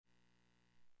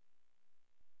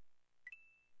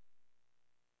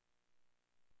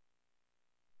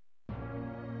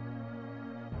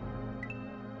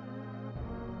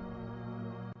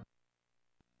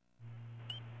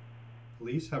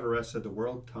Police have arrested the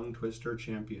world tongue twister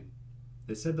champion.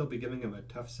 They said they'll be giving him a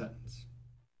tough sentence.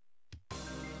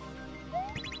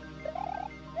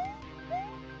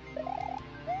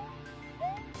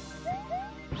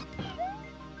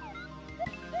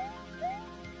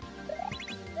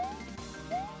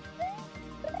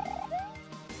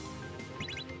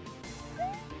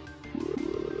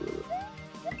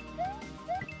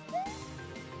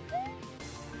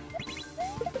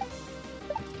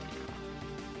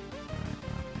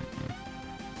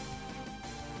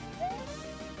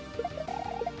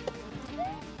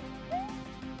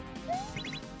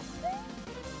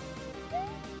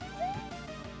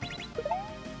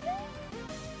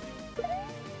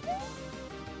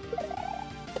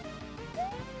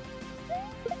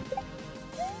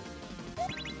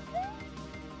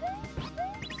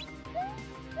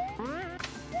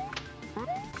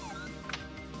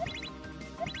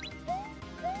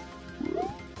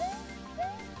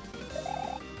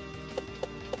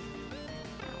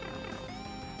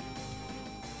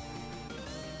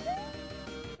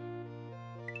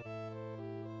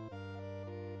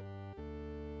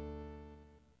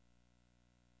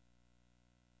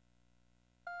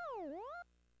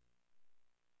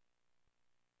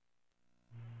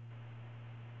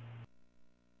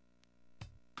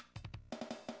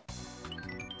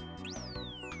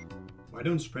 Why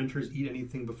don't sprinters eat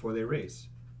anything before they race?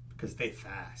 Because they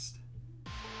fast.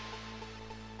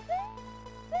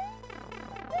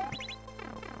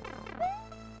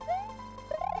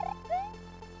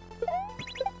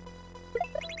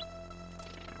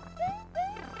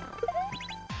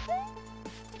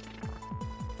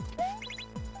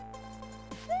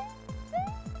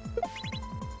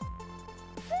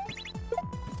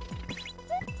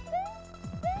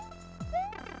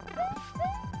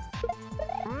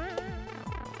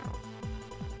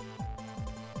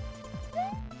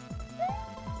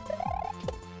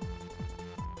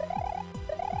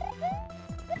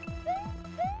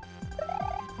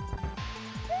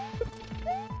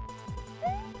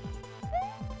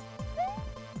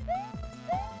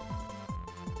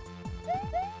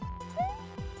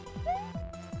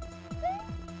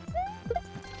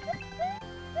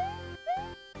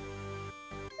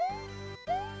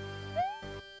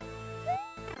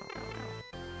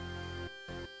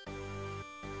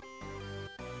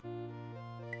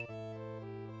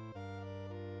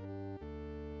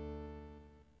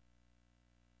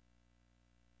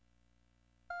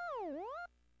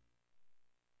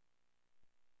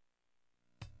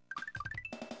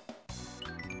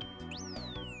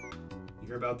 You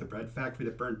hear about the bread factory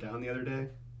that burnt down the other day?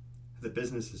 The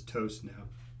business is toast now.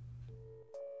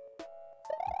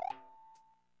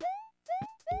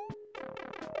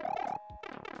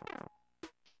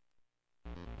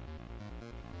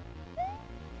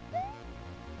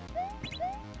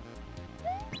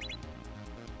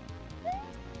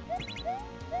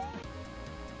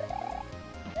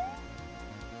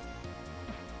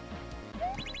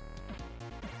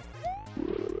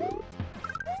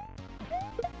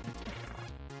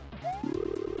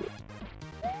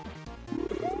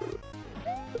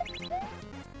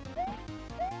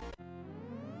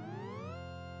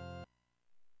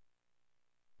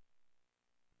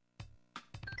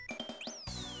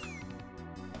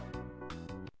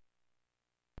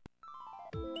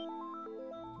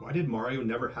 Why did Mario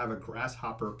never have a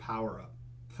grasshopper power-up?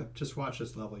 Just watch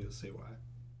this level, you'll see why.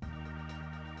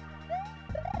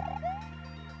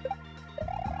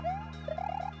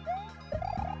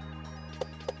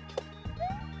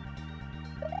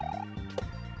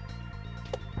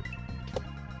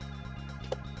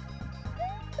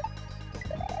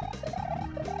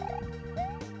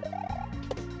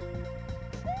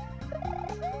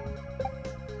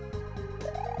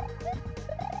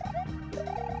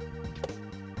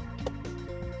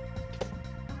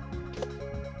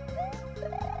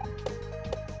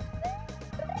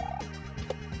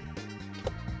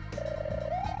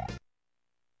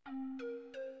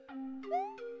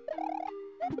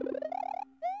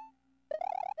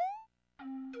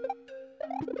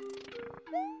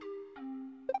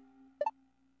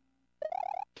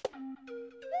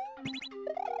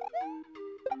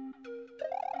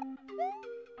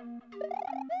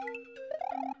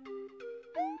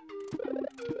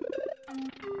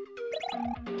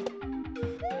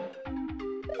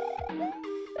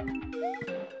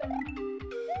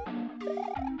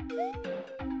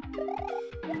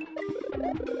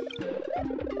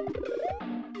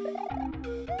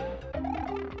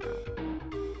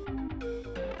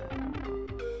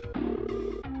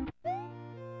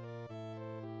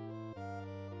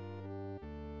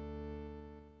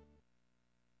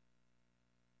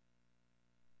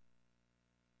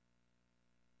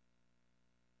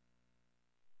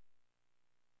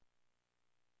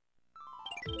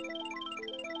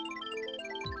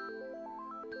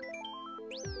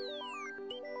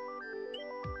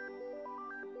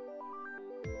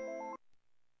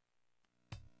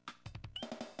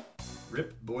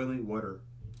 Rip boiling water.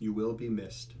 You will be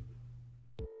missed.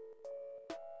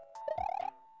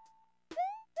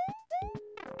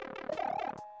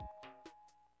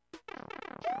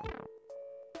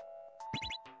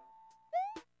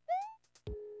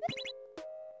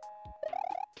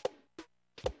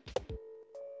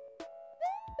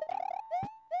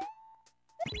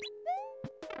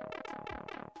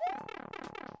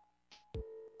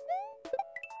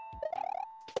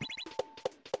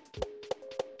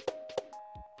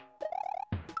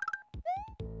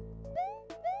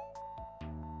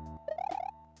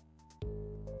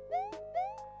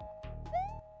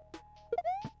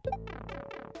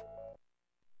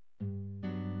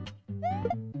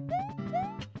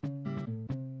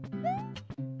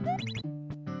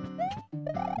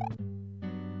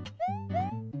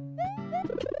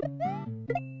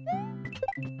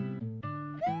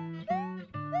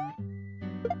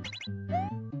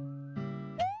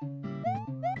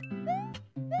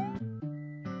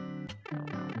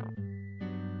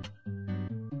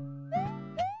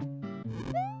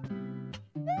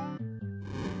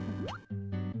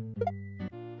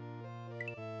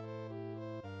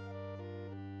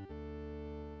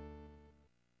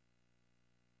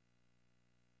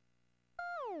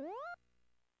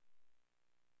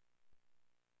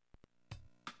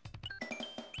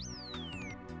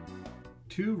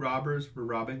 Two robbers were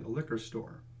robbing a liquor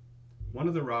store. One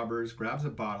of the robbers grabs a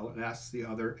bottle and asks the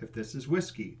other if this is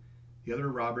whiskey. The other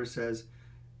robber says,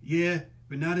 "Yeah,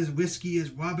 but not as whiskey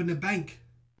as robbing a bank."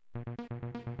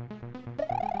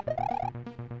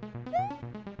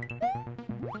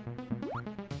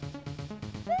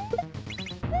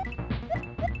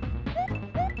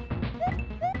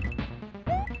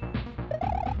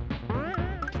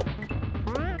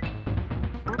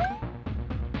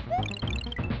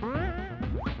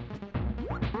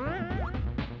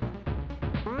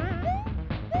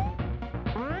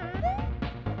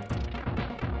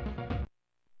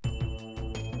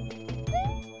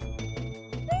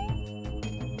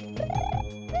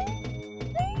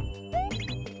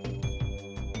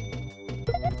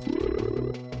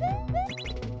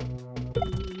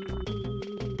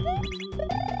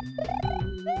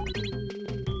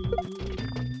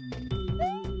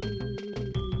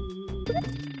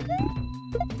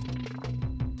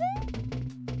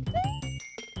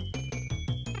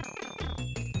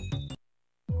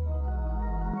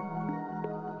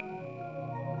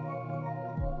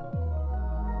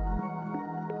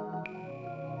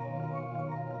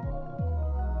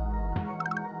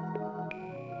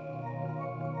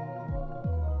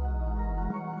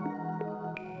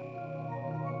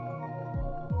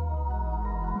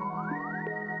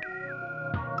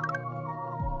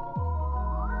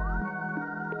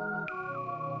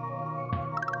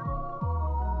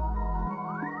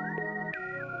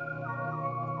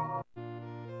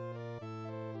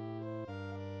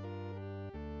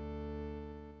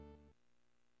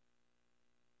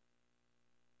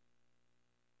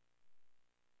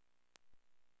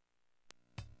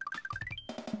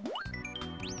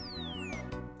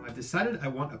 I've decided I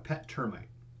want a pet termite.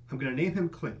 I'm going to name him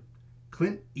Clint.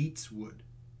 Clint eats wood.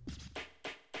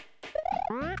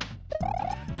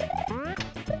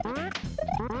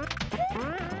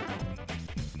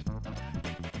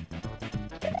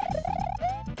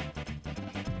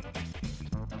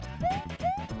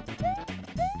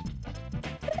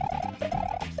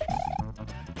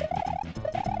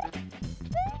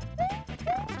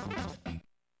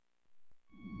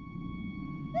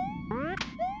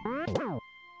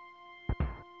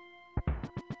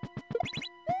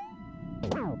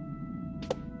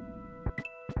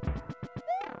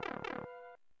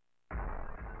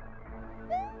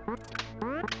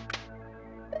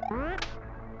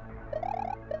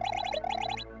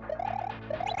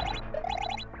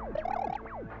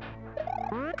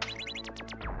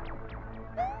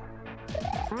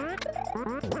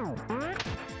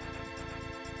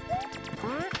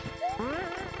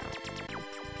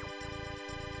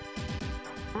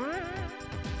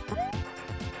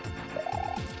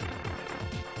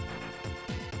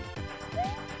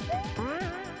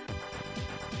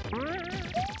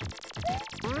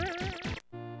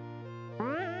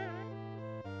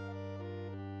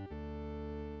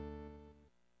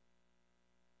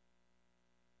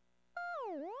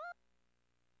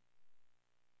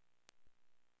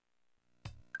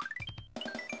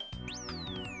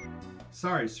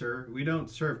 Sorry, sir, we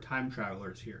don't serve time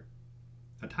travelers here.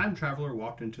 A time traveler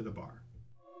walked into the bar.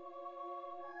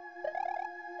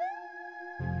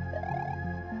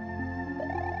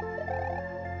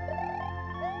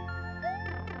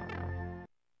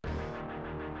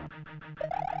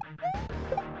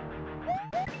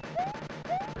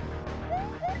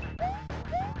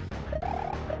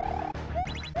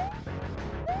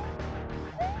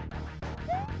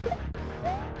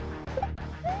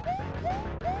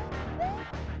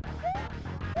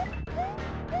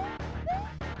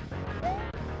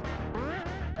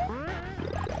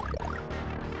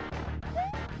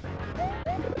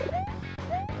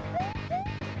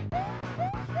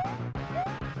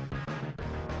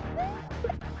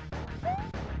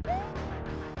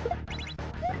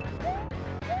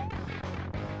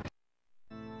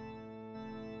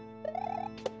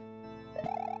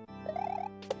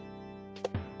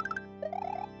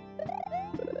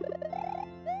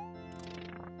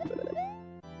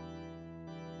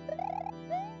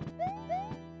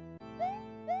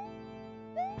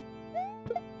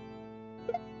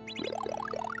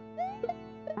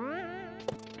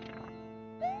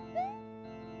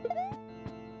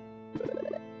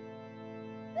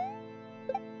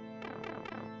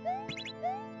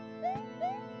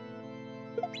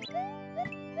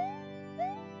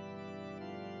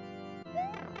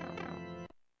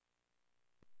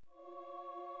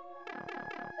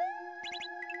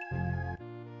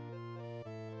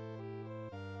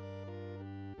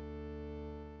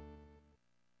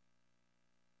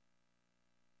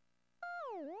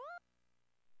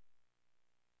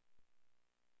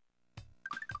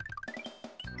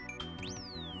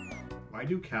 Why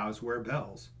do cows wear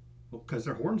bells? Well, because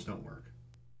their horns don't work.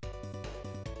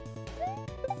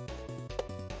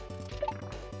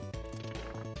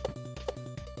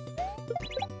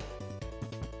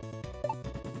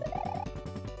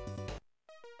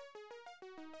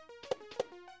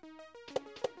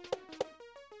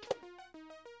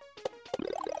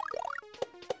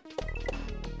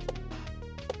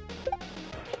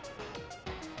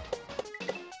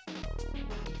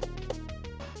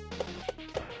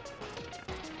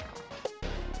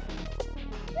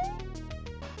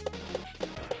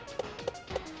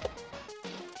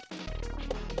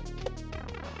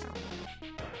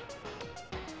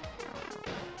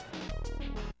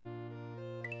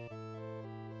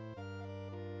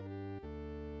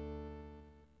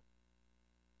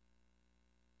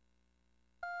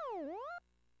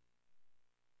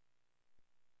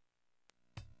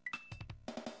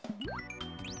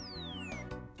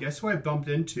 Guess who I bumped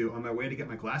into on my way to get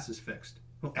my glasses fixed?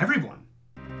 Well, everyone.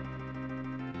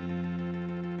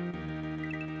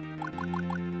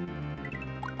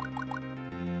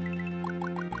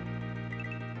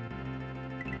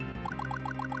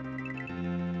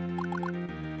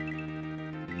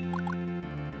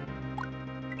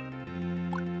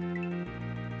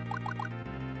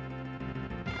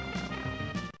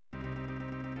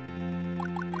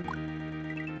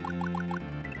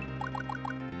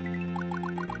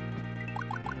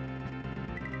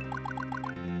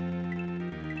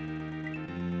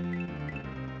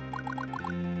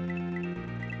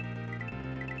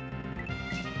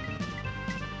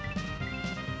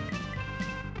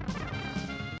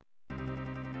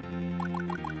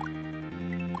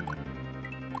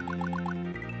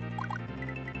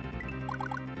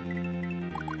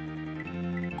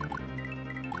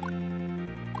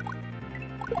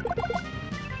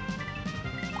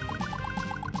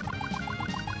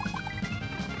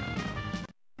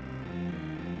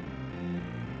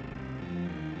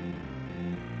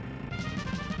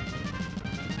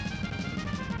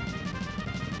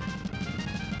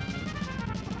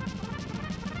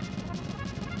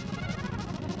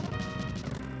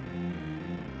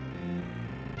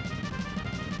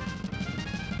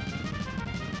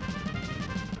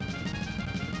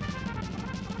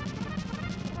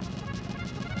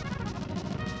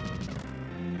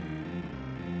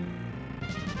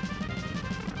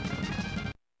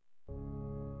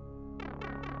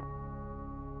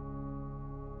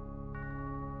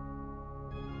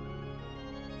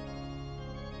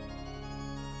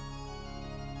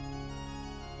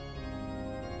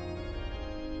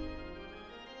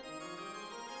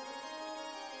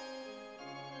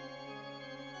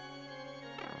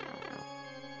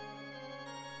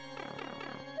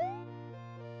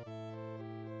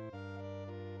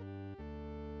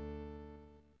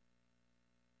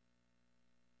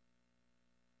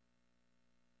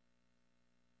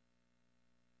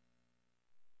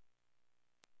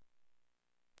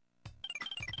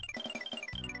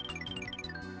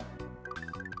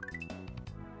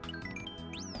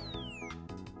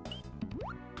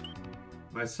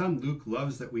 My son Luke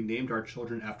loves that we named our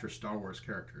children after Star Wars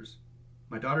characters.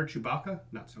 My daughter Chewbacca,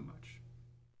 not so much.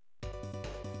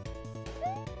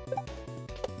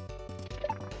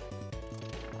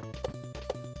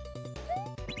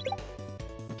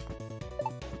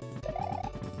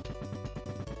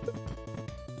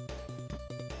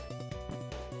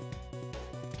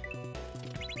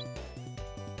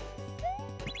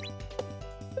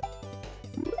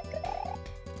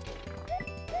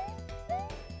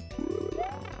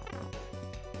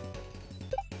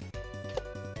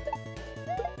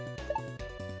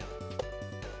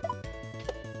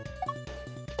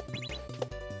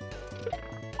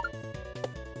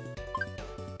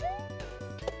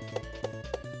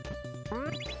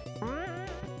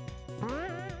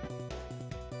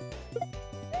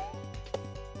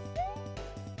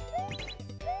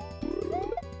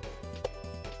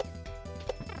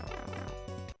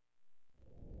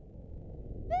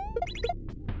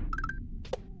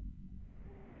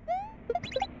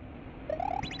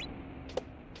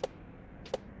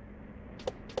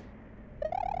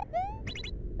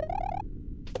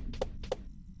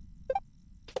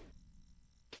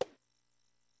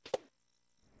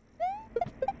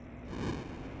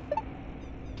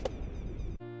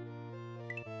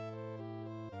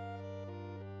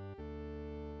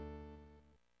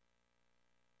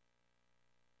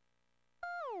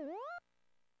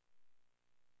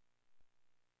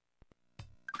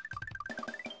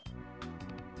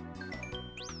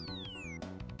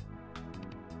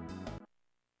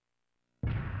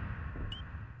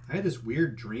 I had this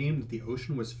weird dream that the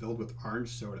ocean was filled with orange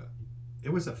soda. It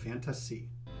was a fantasy.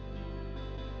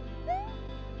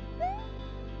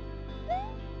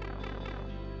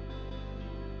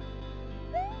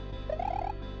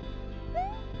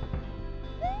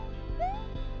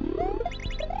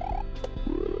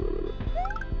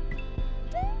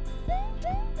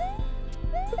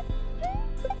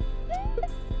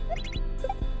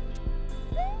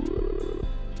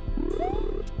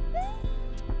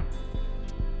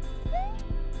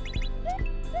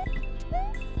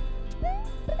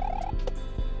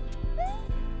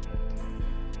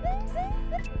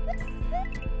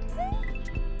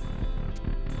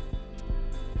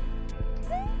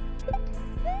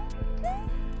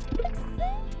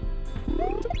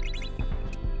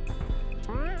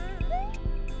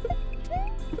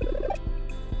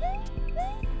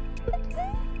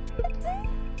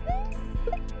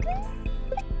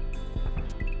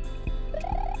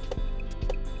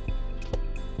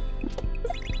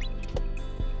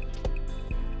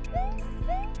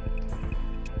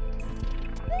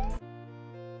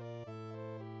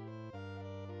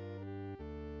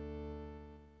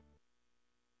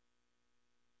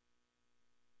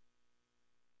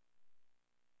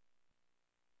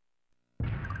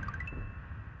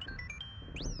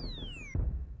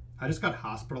 I just got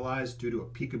hospitalized due to a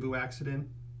peekaboo accident.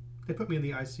 They put me in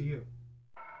the ICU.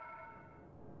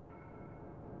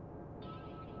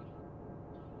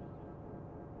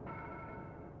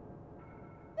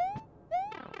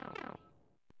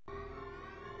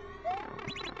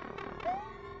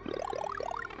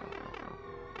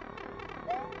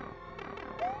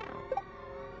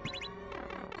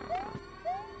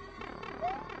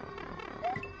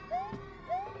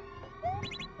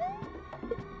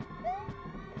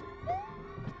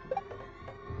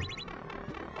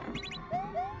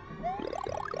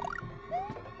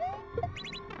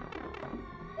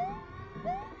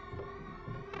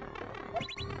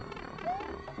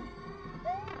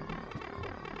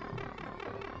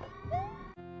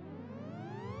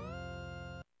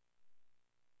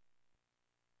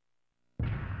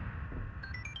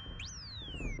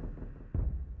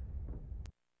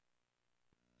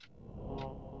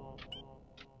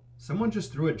 Someone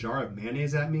just threw a jar of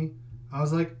mayonnaise at me. I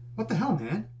was like, what the hell,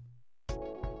 man?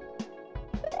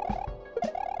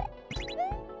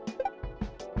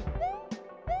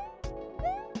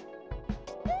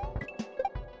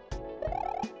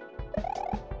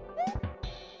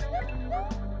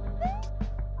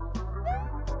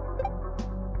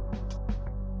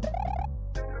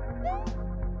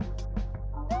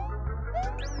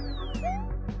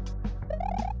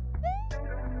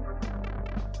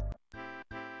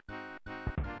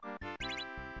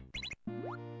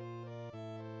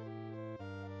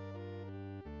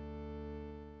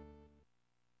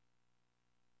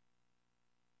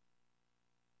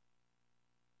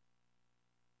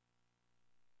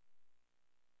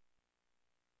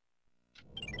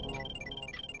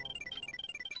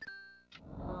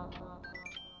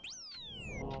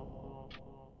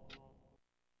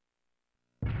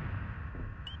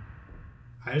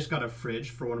 I just got a fridge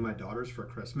for one of my daughters for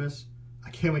Christmas. I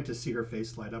can't wait to see her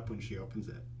face light up when she opens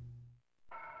it.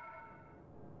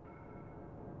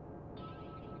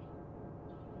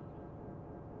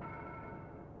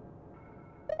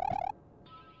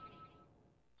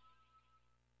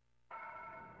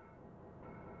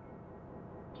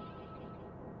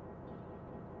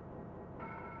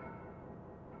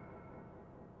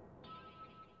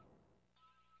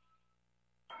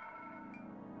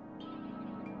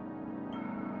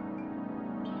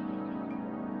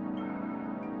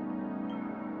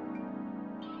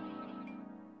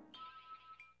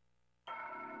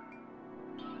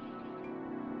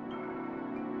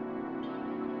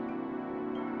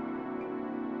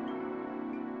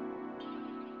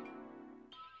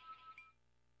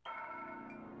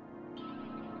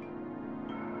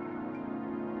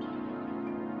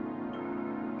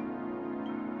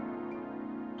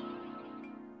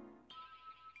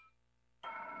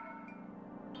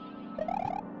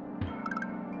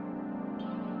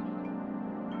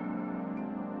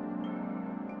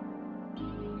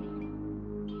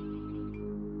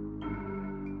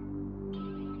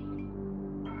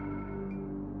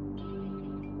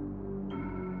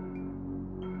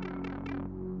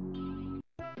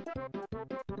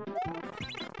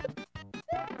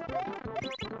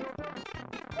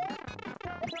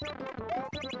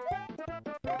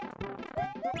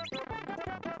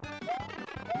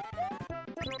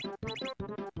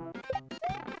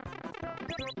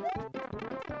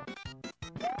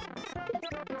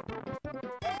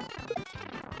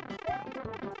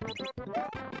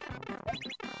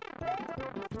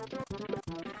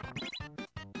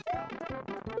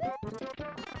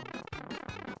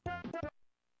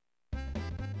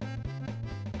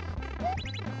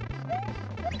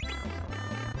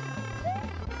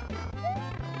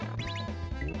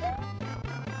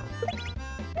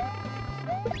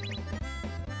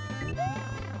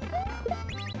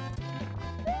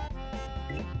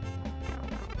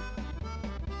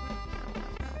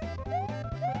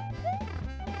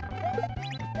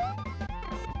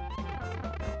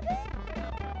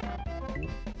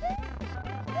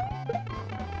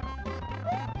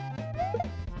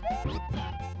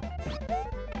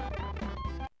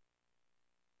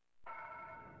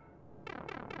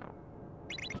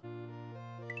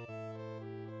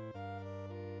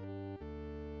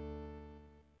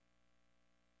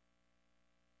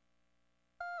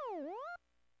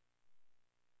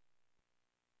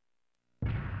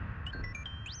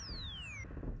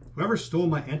 Whoever stole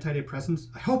my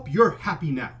antidepressants, I hope you're happy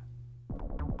now.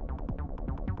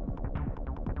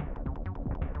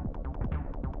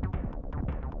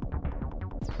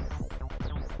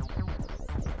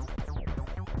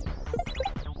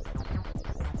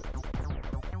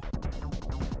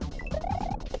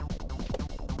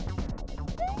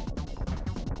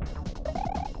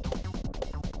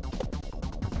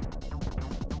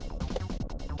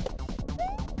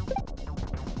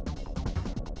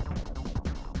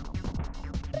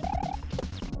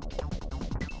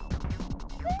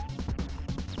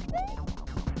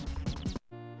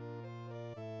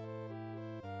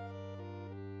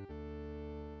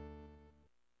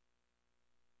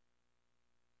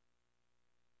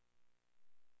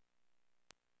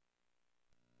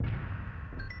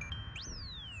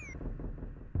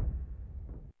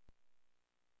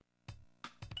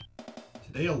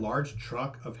 Today, a large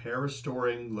truck of hair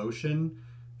restoring lotion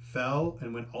fell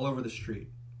and went all over the street.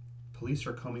 Police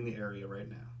are combing the area right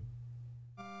now.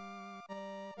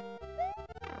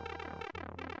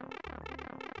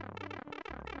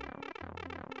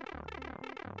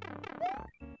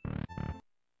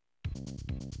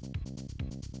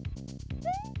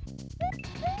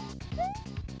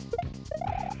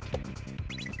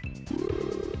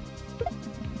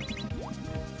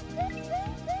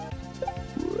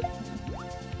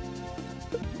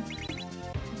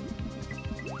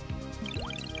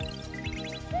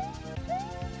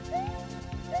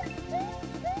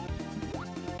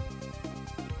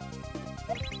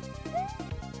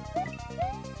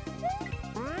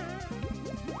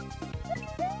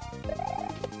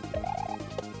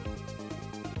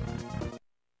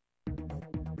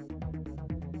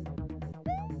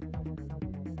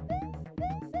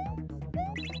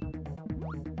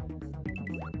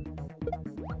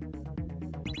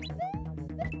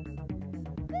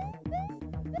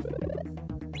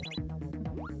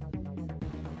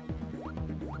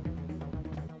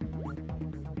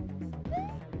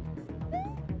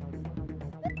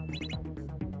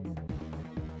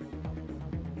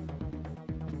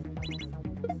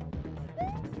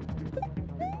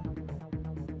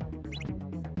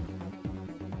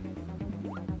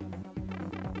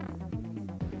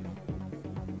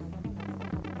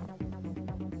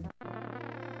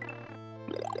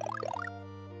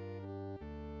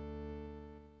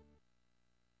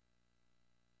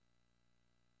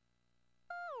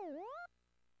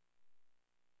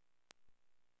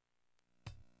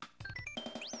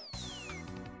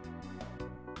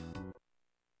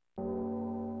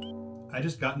 I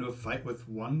just got into a fight with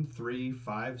 1, 3,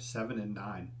 5, 7, and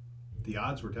 9. The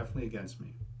odds were definitely against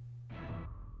me.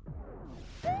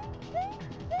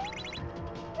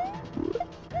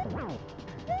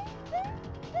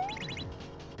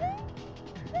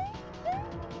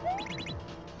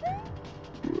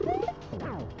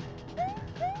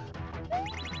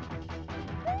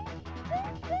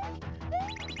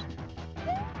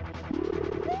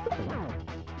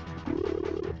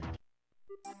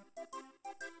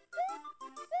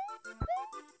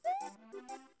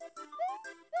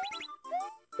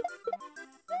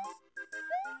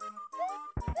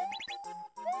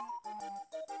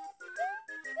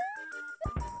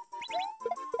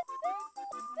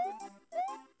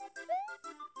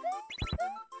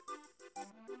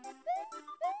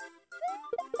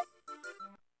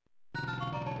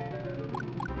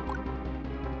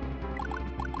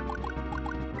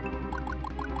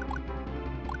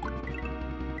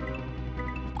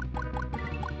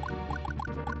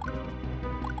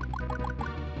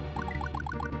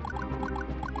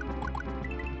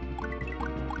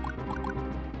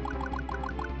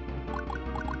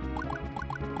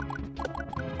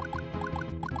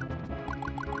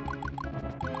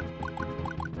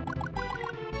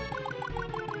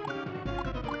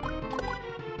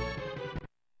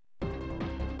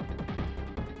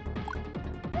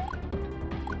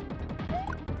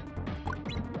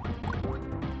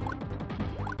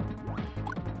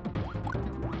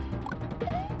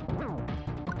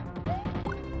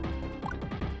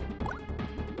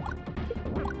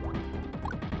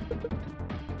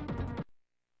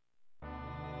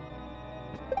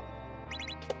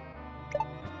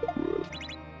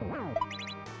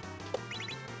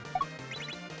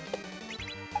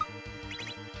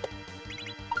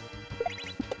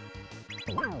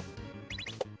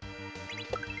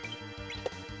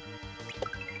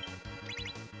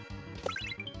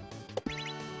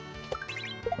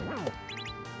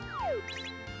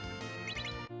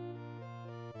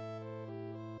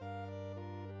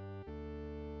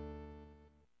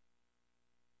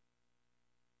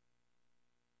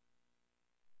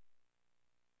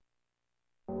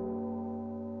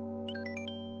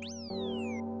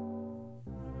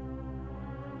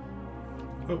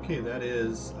 Okay, that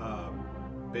is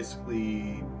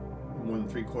basically more than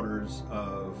 3/4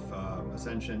 of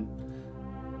Ascension.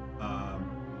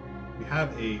 We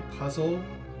have a puzzle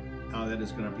that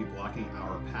is going to be blocking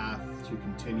our path to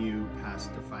continue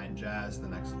past Defiant Jazz, the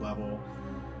next level.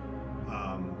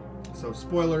 So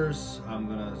spoilers, I'm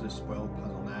going to just spoil the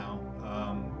puzzle now.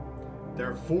 There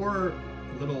are 4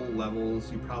 little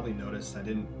levels you probably noticed I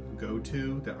didn't go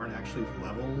to that aren't actually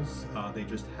levels. They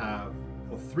just have,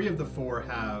 well, 3 of the 4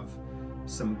 have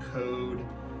some code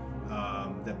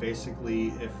that basically,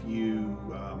 if you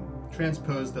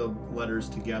transpose the letters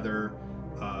together,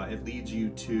 it leads you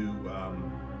to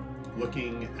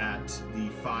looking at the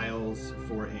files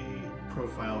for a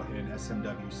profile in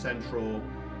SMW Central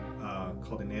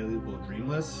called Inalienable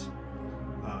Dreamless,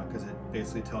 because it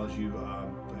basically tells you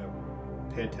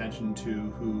pay attention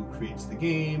to who creates the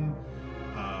game,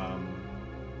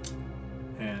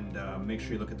 and make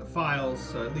sure you look at the files.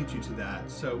 So it leads you to that.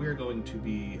 So we're going to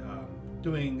be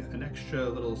doing an extra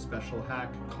little special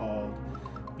hack called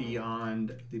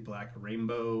Beyond the Black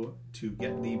Rainbow to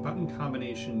get the button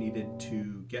combination needed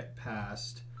to get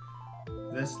past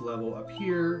this level up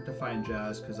here, Defiant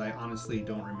Jazz, because I honestly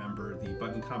don't remember the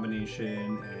button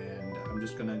combination, and I'm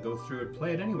just going to go through it,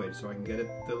 play it anyway, so I can get it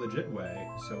the legit way,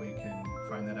 so we can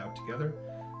find that out together.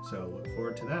 So look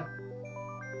forward to that.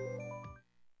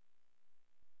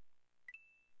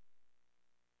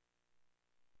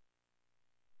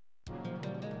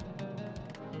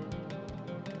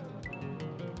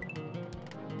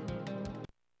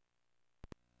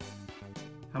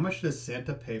 How much does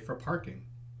Santa pay for parking?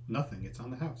 Nothing, it's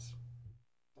on the house.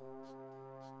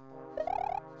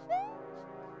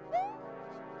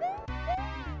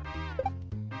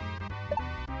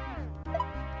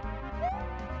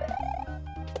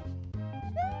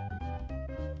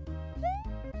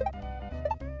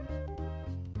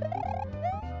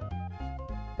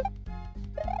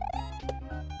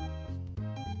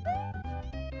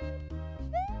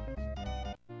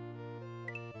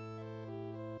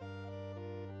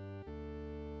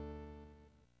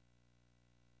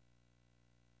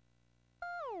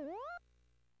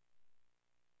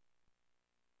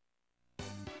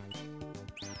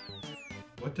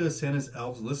 What does Santa's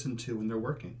elves listen to when they're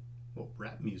working? Well,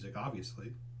 rap music,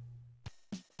 obviously.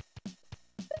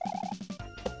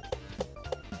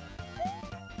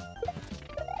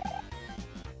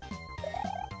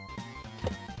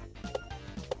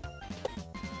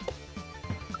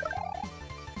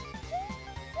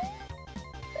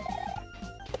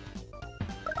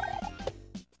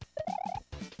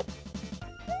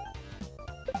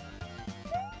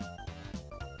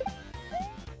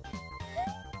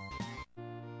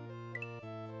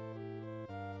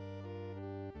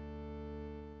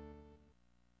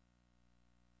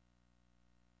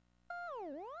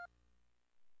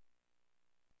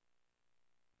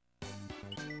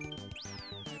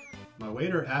 My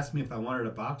waiter asked me if I wanted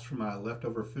a box for my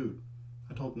leftover food.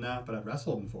 I told him nah, but I'd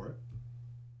wrestle him for it.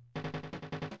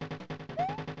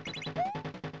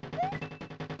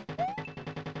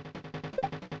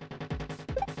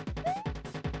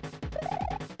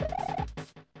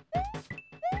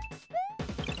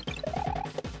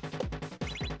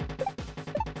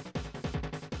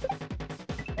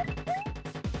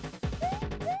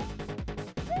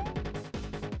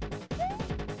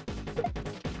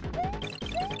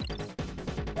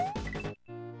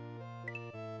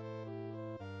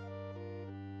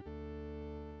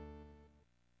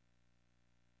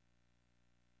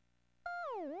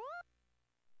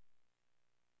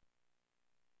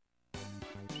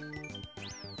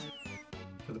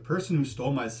 For the person who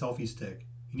stole my selfie stick,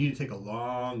 you need to take a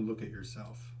long look at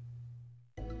yourself.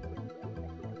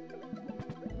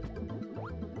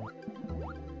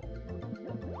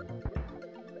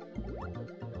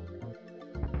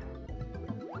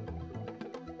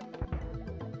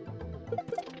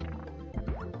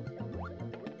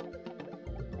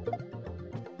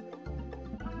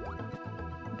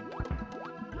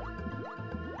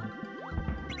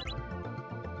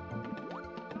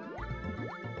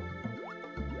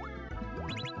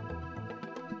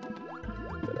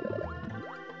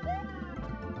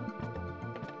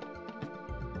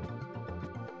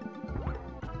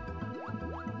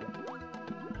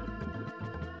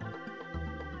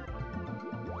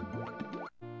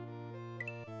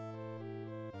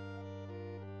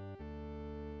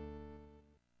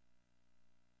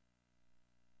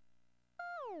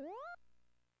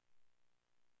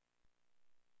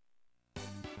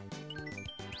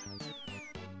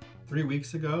 Three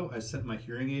weeks ago, I sent my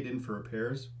hearing aid in for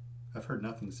repairs. I've heard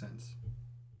nothing since.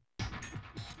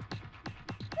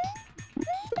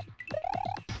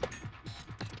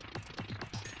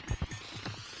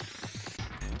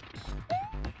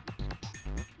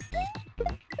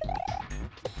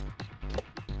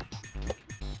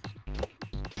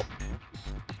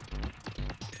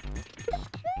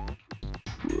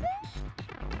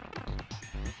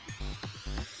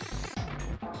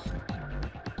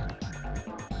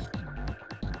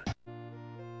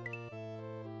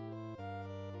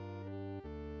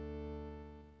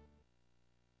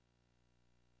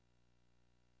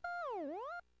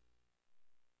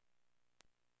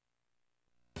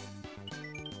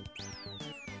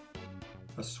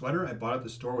 A sweater I bought at the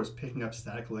store was picking up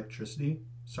static electricity,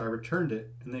 so I returned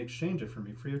it and they exchanged it for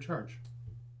me free of charge.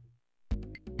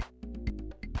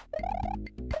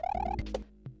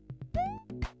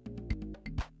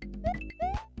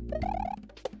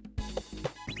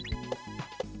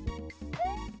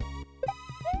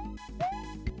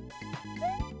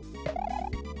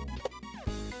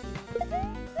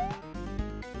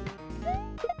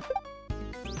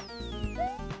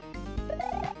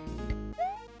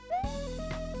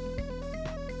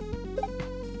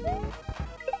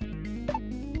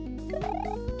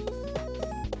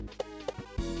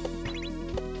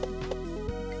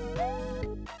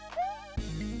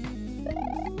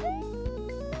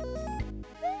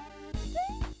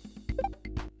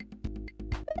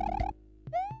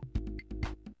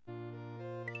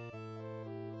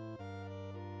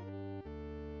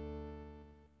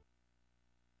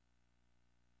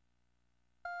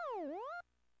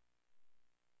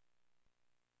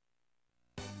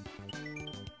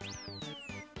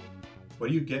 What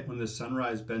do you get when the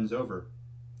sunrise bends over?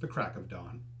 The crack of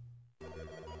dawn.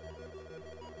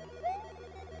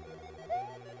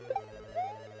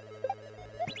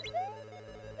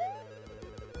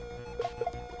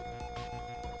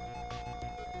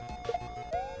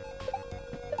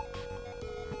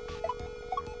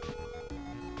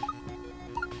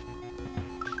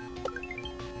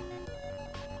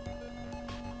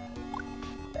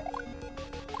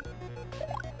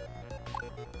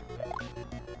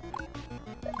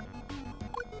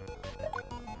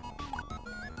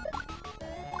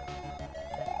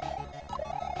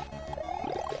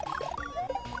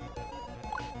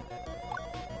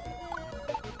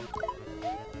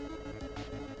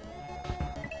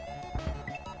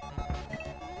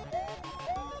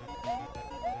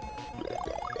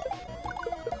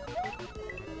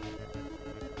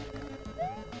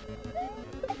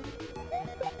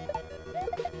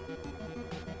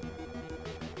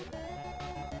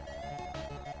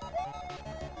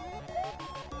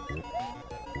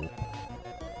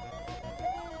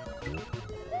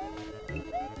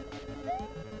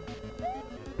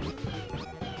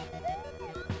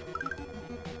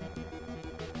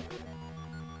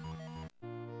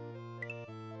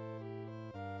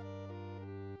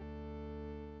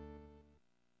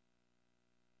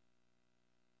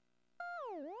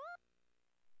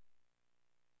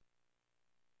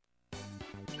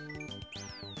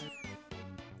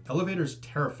 Elevators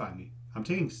terrify me. I'm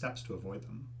taking steps to avoid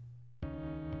them.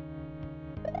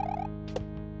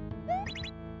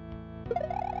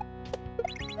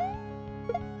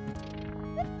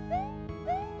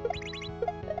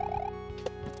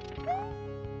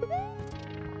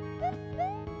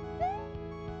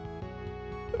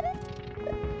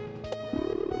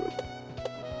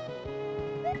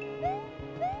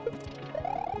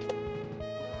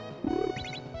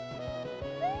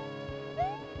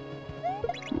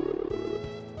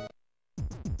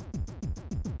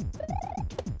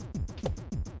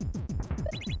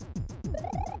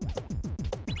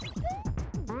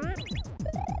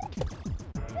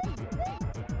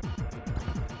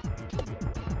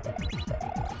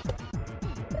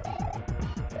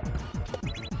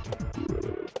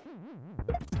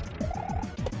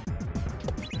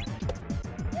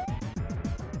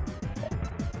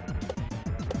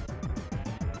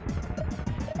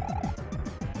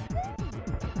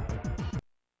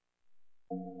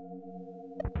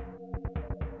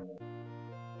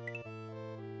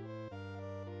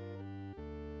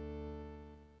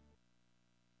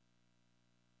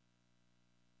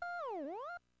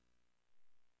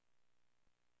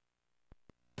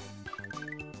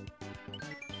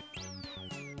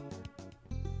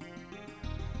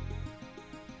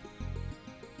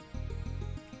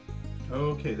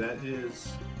 Okay, that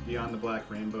is Beyond the Black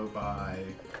Rainbow by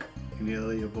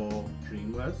Inalienable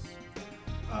Dreamless.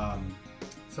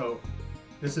 So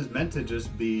this is meant to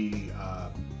just be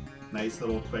a nice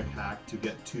little quick hack to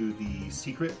get to the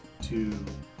secret to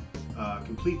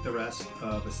complete the rest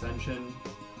of Ascension.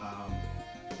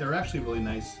 They're actually really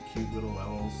nice, cute little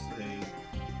levels. They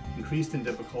increased in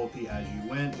difficulty as you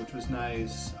went, which was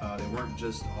nice. They weren't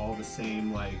just all the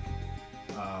same, like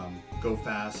go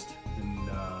fast and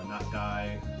not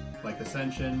die like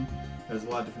Ascension. There's a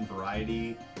lot of different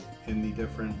variety in the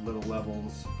different little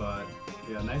levels, but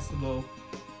yeah, nice little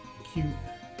cute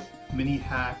mini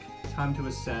hack. Time to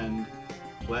ascend.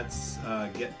 Let's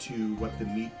get to what the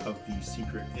meat of the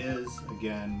secret is.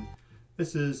 Again,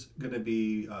 this is going to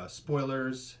be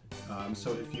spoilers,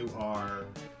 so if you are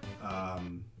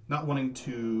not wanting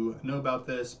to know about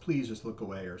this, please just look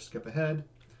away or skip ahead.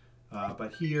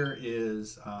 But here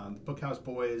is the Bookhouse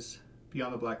Boys,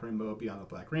 Beyond the Black Rainbow, Beyond the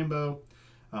Black Rainbow.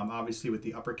 Obviously, with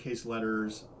the uppercase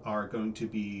letters are going to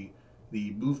be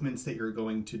the movements that you're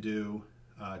going to do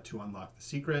to unlock the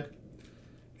secret.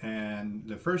 And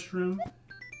the first room,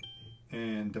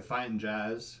 and Defiant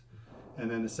Jazz. And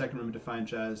then the second room, Defiant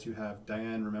Jazz, you have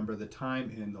Diane, remember the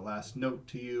time in the last note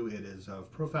to you. It is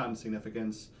of profound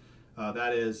significance.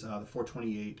 That is the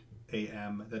 4:28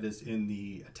 a.m. That is in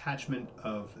the attachment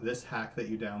of this hack that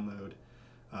you download.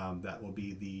 That will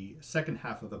be the second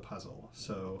half of the puzzle.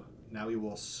 So now we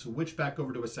will switch back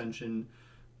over to Ascension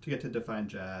to get to Defiant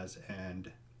Jazz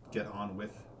and get on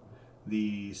with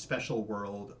the special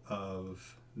world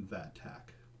of that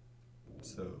hack.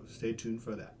 So stay tuned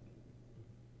for that.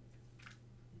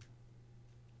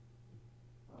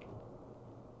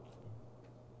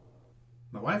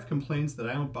 My wife complains that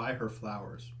I don't buy her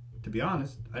flowers. To be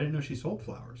honest, I didn't know she sold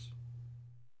flowers.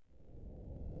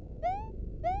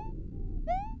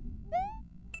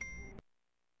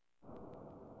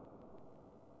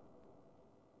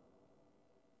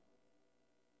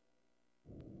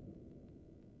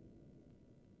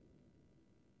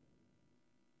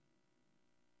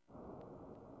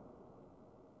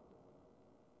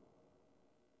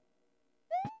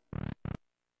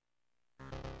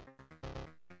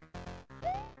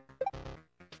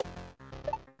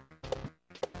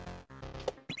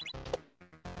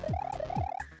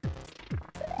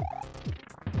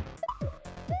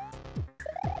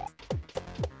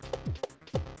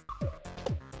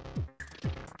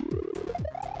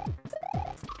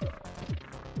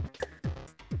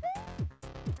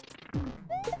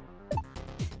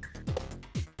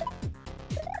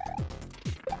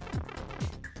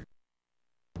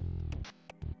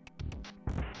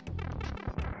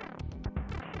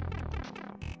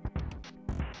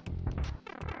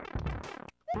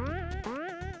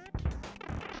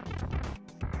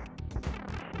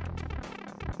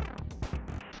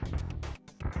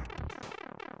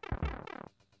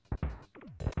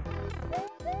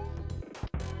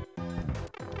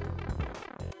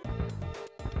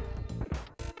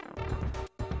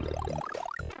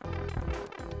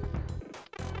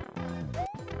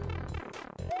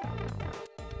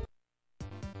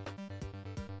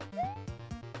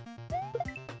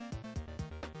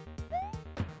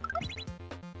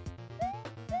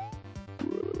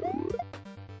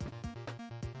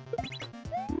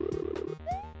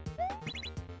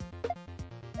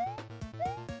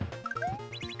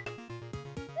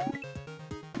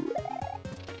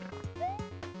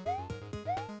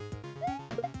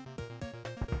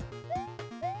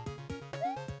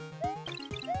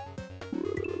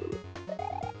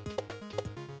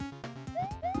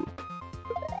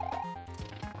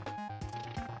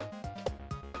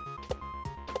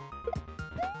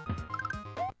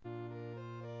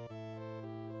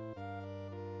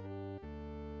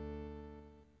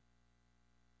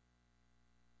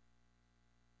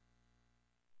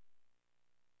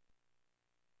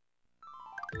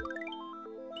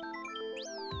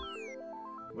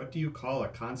 What do you call a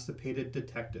constipated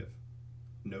detective?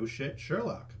 No shit,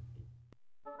 Sherlock.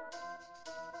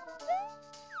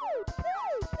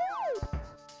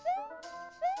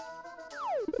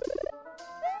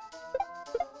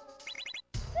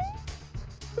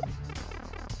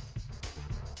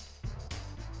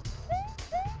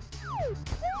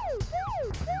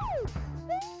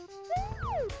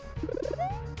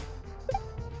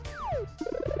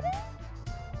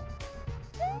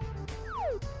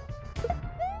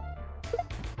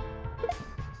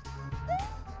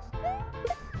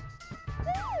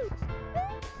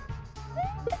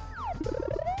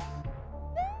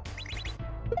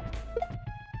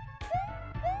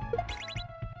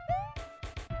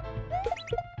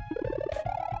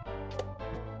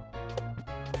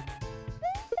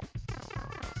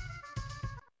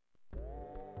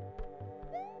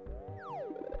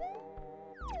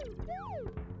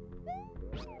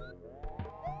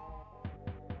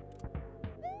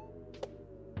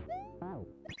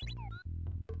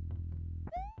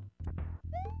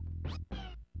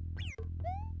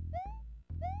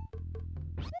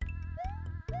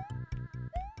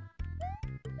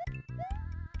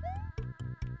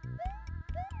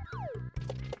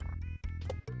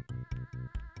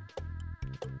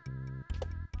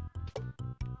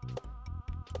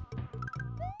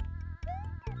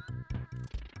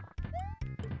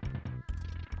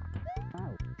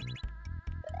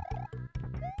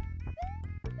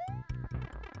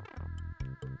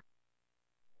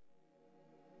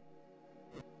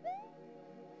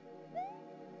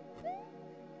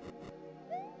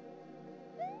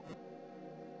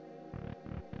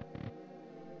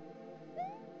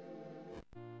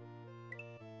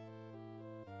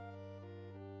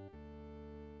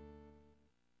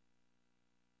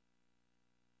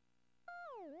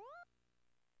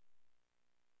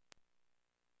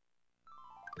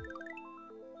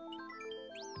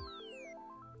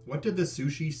 What did the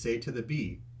sushi say to the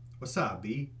bee? What's up,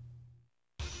 bee?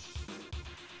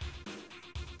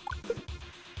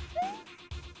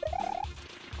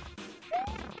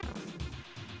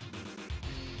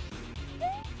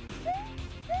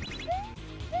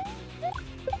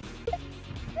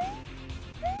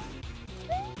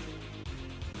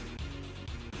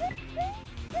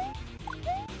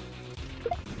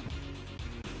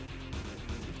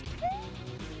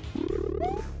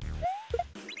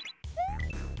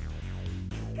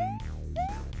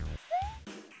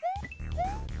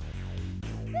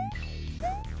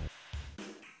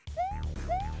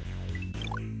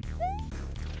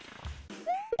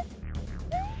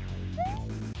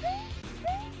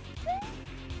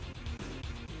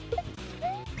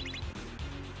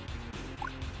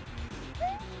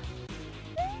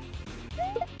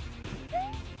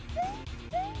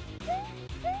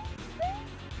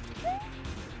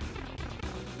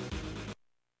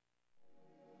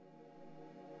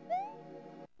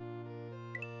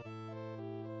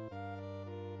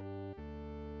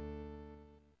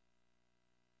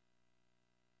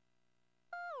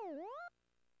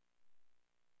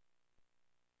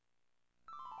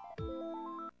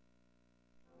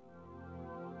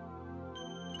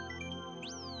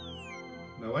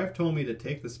 My wife told me to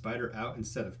take the spider out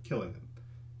instead of killing him.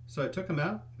 So I took him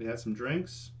out, we had some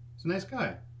drinks. He's a nice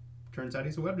guy. Turns out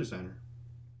he's a web designer.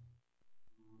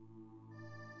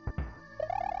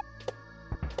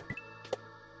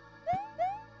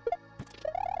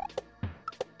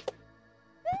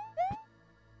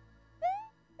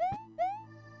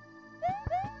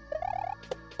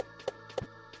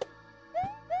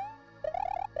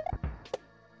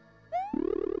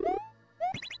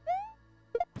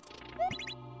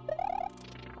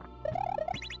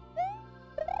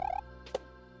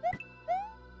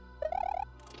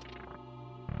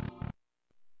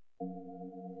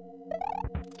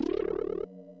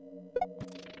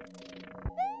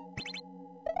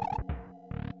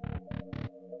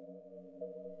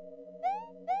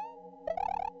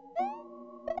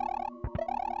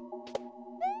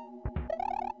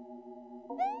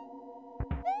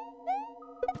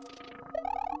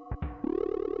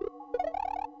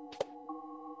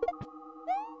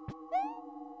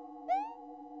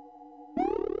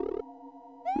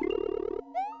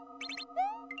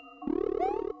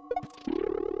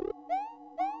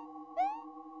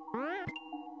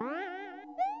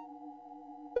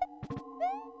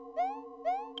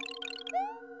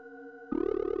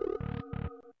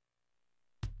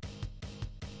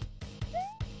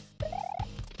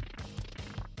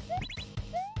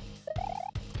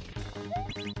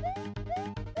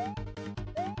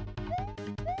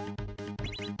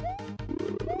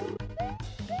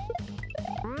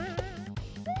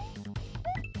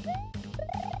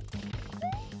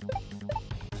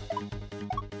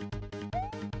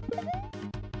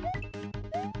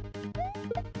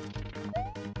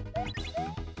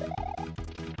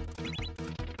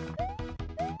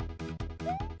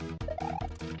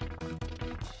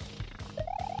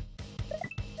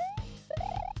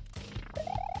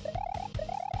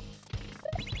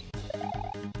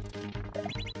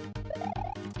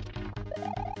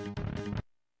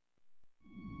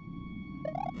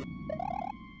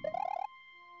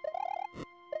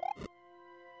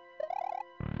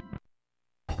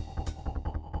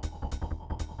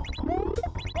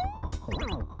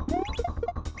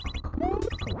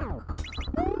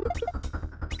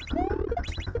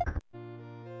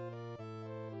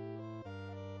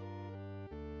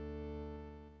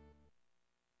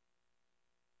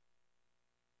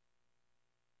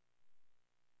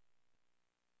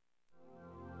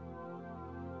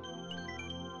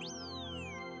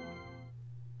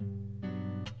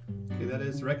 Okay, that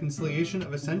is Reconciliation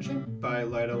of Ascension by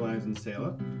Lida Lines and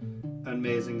Sela.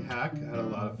 Amazing hack. I had a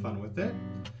lot of fun with it.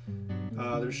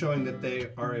 They're showing that they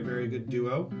are a very good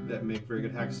duo that make very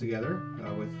good hacks together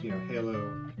with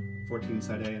Halo 14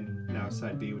 Side A and now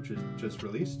Side B, which is just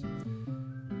released.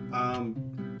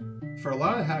 For a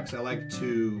lot of hacks, I like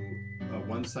to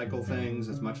one-cycle things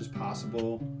as much as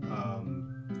possible.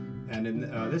 And in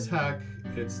this hack,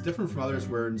 it's different from others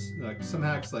where like some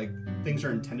hacks, like things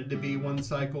are intended to be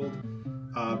one-cycled.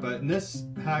 But in this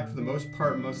hack, for the most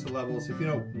part, most of the levels, if you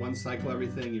don't one-cycle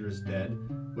everything, you're just dead,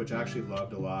 which I actually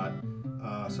loved a lot.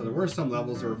 So there were some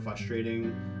levels that were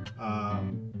frustrating,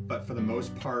 but for the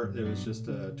most part, it was just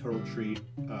a total treat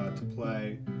to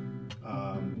play.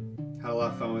 Had a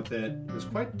lot of fun with it. It was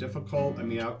quite difficult. I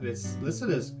mean, it's listed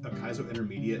as a Kaizo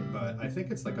intermediate, but I think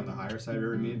it's like on the higher side,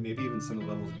 or maybe even some of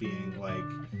the levels being like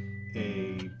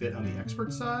a bit on the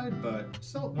expert side, but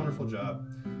still a wonderful job.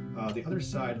 The other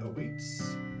side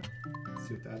awaits. Let's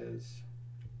see what that is.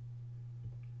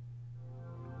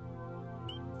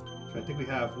 So I think we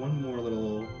have one more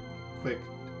little quick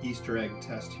Easter egg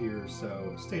test here,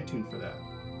 so stay tuned for that,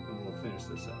 and we'll finish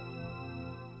this up.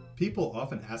 People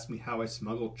often ask me how I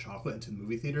smuggle chocolate into the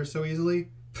movie theater so easily.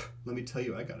 Let me tell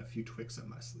you, I got a few tricks up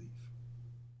my sleeve.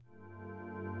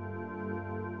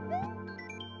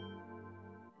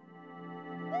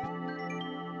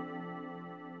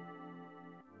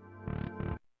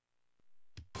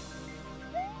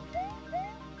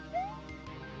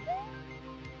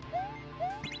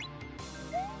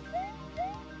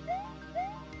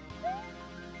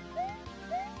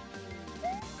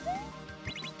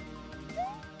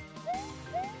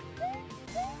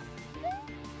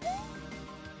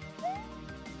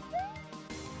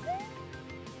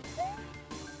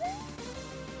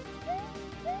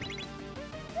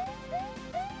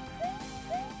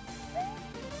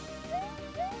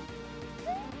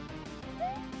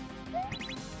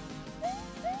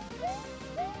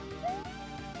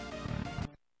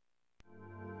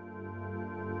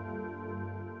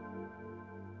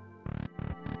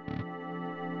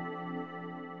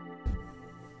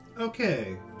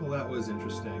 Okay, well that was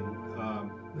interesting.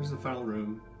 There's the final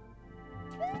room.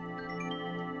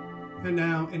 And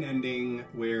now an ending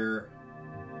where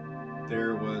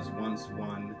there was once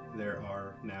one, there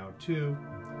are now two.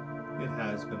 It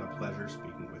has been a pleasure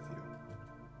speaking with you.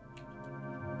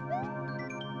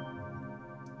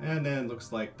 And then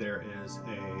looks like there is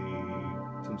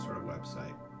some sort of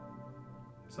website.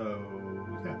 So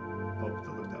yeah, I'll have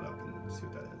to look that up and see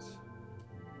what that is.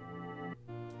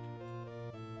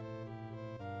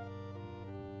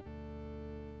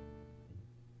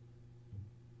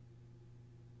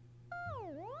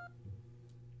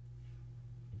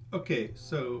 Okay,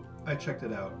 so I checked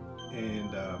it out, and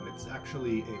it's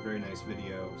actually a very nice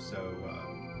video, so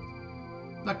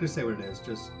I'm not going to say what it is,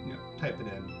 just type it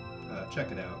in,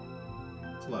 check it out.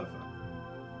 It's a lot of fun.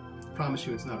 I promise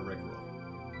you it's not a Rickroll.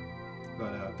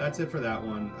 But that's it for that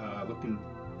one. Looking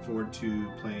forward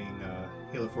to playing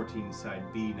Halo 14 Side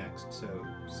B next, so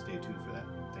stay tuned for that.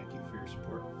 Thank you for your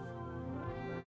support.